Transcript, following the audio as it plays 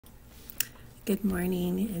Good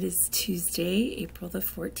morning. It is Tuesday, April the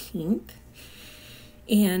 14th.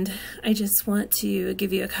 And I just want to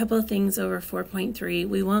give you a couple of things over 4.3.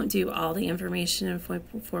 We won't do all the information in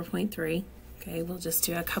 4.3. Okay, we'll just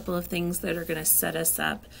do a couple of things that are going to set us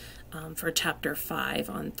up for chapter 5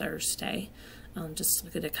 on Thursday. Just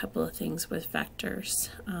look at a couple of things with vectors.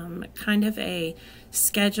 Kind of a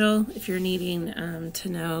schedule, if you're needing to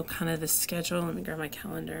know kind of the schedule. Let me grab my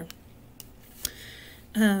calendar.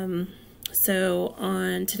 So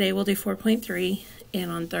on today we'll do 4.3, and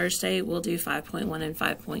on Thursday we'll do 5.1 and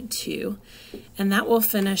 5.2, and that will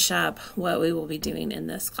finish up what we will be doing in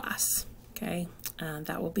this class. Okay,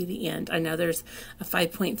 that will be the end. I know there's a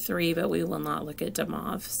 5.3, but we will not look at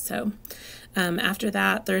DeMauve. So after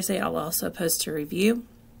that, Thursday I'll also post a review,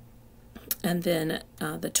 and then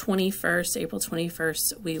the 21st, April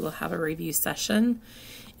 21st, we will have a review session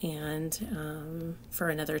and for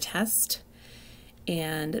another test.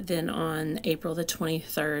 And then on April the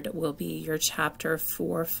 23rd will be your chapter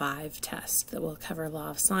 4-5 test that will cover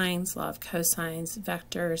law of sines, law of cosines,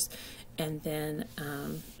 vectors, and then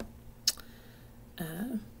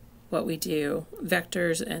what we do,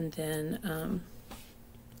 vectors, and then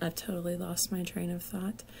I've totally lost my train of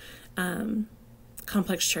thought,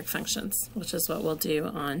 complex trig functions, which is what we'll do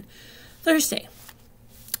on Thursday.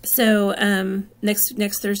 So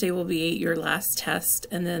next Thursday will be your last test,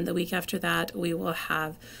 and then the week after that we will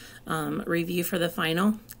have review for the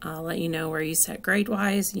final. I'll let you know where you set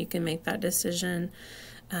grade-wise, and you can make that decision.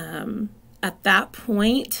 At that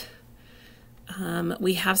point,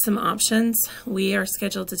 we have some options. We are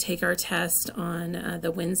scheduled to take our test on the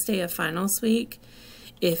Wednesday of finals week.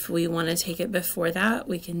 If we want to take it before that,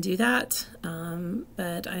 we can do that,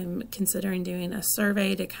 but I'm considering doing a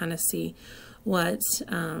survey to kind of see what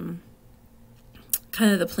kind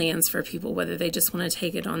of the plans for people, whether they just want to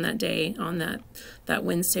take it on that day, on that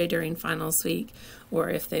Wednesday during finals week,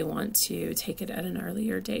 or if they want to take it at an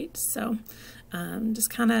earlier date. So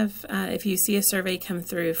just kind of, if you see a survey come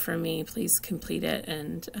through from me, please complete it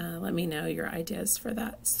and let me know your ideas for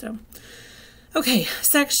that. So, okay,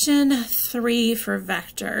 section 3 for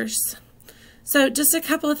vectors. So just a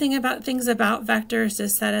couple of things about vectors to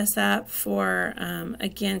set us up for,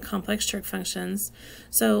 again, complex trig functions.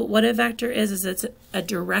 So what a vector is it's a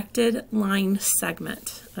directed line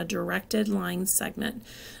segment,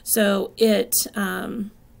 So it,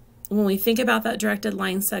 when we think about that directed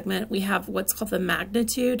line segment, we have what's called the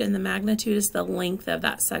magnitude, and the magnitude is the length of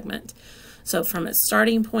that segment. So from its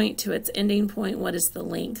starting point to its ending point, what is the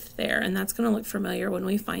length there? And that's going to look familiar when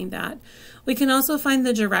we find that. We can also find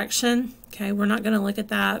the direction. Okay, we're not going to look at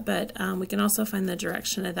that, but we can also find the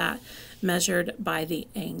direction of that measured by the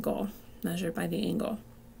angle.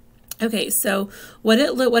 Okay, so what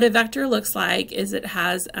a vector looks like is it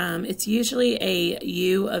has, it's usually a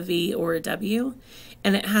U, a V, or a W,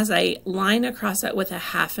 and it has a line across it with a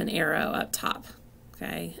half an arrow up top.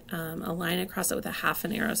 Okay, a line across it with a half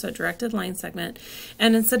an arrow, so a directed line segment.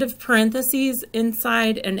 And instead of parentheses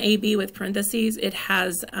inside an AB with parentheses, it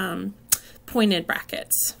has pointed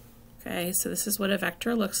brackets. Okay, so this is what a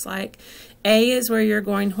vector looks like. A is where you're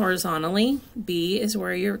going horizontally. B is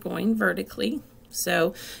where you're going vertically.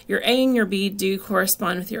 So your A and your B do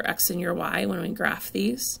correspond with your X and your Y when we graph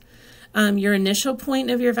these. Your initial point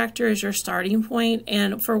of your vector is your starting point,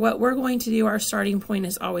 and for what we're going to do, our starting point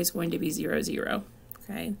is always going to be 0, 0.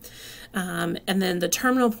 Okay, and then the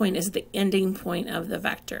terminal point is the ending point of the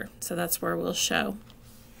vector. So that's where we'll show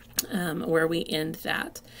where we end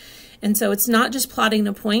that. And so it's not just plotting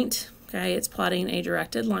a point, okay, it's plotting a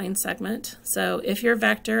directed line segment. So if your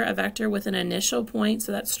vector, a vector with an initial point,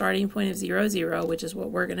 so that starting point of 0, 0, which is what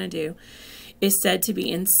we're going to do, is said to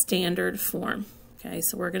be in standard form. Okay,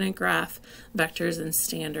 so we're going to graph vectors in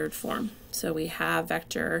standard form. So we have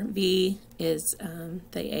vector V is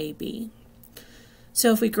the AB.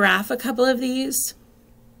 So if we graph a couple of these,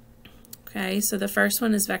 okay, so the first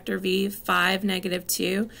one is vector V, 5,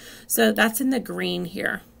 -2. So that's in the green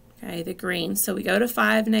here, okay, the green. So we go to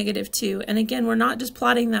 5, -2, and again, we're not just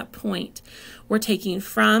plotting that point. We're taking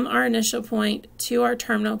from our initial point to our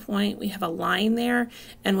terminal point. We have a line there,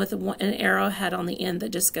 and with an arrowhead on the end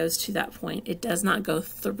that just goes to that point. It does not go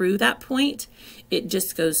through that point. It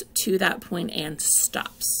just goes to that point and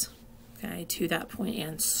stops, okay, to that point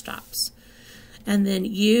and stops. And then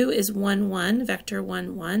U is 1, 1, vector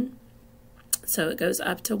 1, 1. So it goes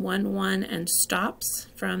up to 1, 1 and stops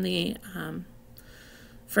from the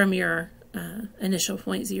from your initial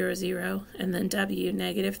point 0, 0. And then W,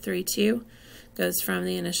 -3, 2, goes from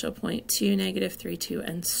the initial point to -3, 2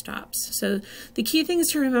 and stops. So the key things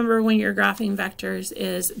to remember when you're graphing vectors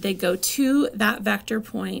is they go to that vector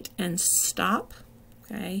point and stop.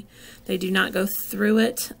 Okay, they do not go through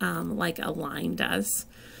it like a line does.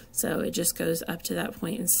 So it just goes up to that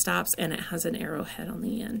point and stops, and it has an arrowhead on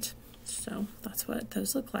the end. So that's what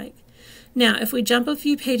those look like. Now, if we jump a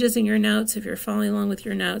few pages in your notes, if you're following along with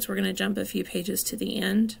your notes, we're going to jump a few pages to the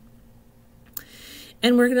end.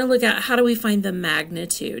 And we're going to look at how do we find the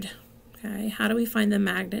magnitude. Okay, how do we find the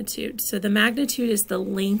magnitude? So the magnitude is the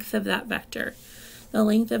length of that vector. The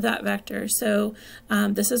length of that vector. So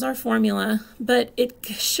this is our formula, but it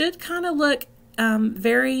should kind of look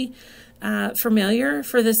very familiar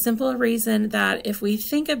for the simple reason that if we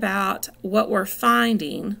think about what we're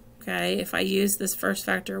finding, okay, if I use this first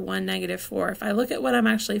vector 1, -4, if I look at what I'm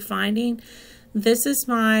actually finding, this is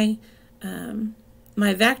my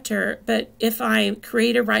my vector, but if I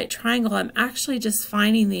create a right triangle, I'm actually just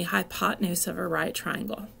finding the hypotenuse of a right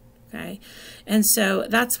triangle. Okay, and so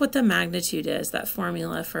that's what the magnitude is. That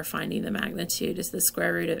formula for finding the magnitude is the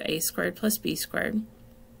square root of a squared plus b squared.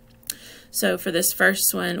 So for this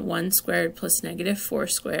first one, 1 squared plus -4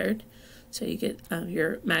 squared. So you get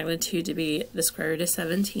your magnitude to be the square root of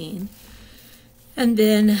 17. And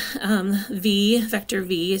then vector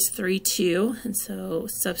v is 3, 2. And so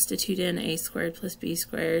substitute in a squared plus b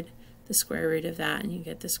squared, the square root of that, and you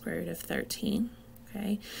get the square root of 13.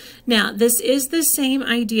 Okay. Now, this is the same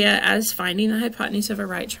idea as finding the hypotenuse of a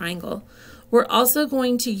right triangle. We're also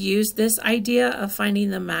going to use this idea of finding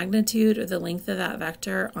the magnitude or the length of that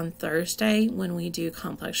vector on Thursday when we do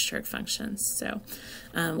complex trig functions. So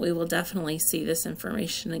we will definitely see this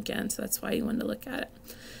information again, so that's why you want to look at it.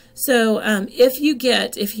 So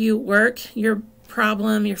if you work your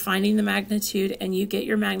problem, you're finding the magnitude, and you get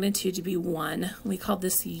your magnitude to be 1. We call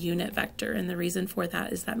this the unit vector, and the reason for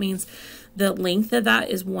that is that means the length of that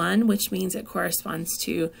is 1, which means it corresponds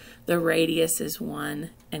to the radius is 1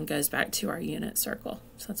 and goes back to our unit circle.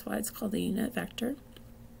 So that's why it's called the unit vector.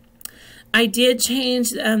 I did change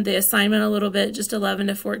the assignment a little bit, just 11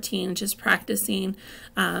 to 14, just practicing.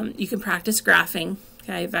 You can practice graphing,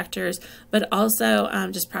 okay, vectors, but also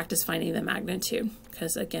just practice finding the magnitude,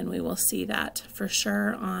 because again, we will see that for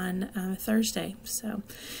sure on Thursday. So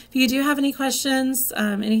if you do have any questions,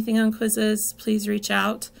 anything on quizzes, please reach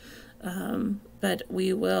out. But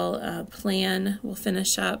we will we'll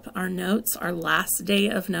finish up our notes. Our last day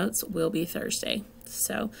of notes will be Thursday.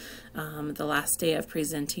 So the last day of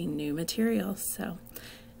presenting new materials. So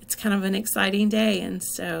it's kind of an exciting day, and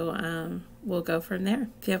so we'll go from there.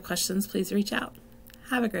 If you have questions, please reach out.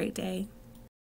 Have a great day.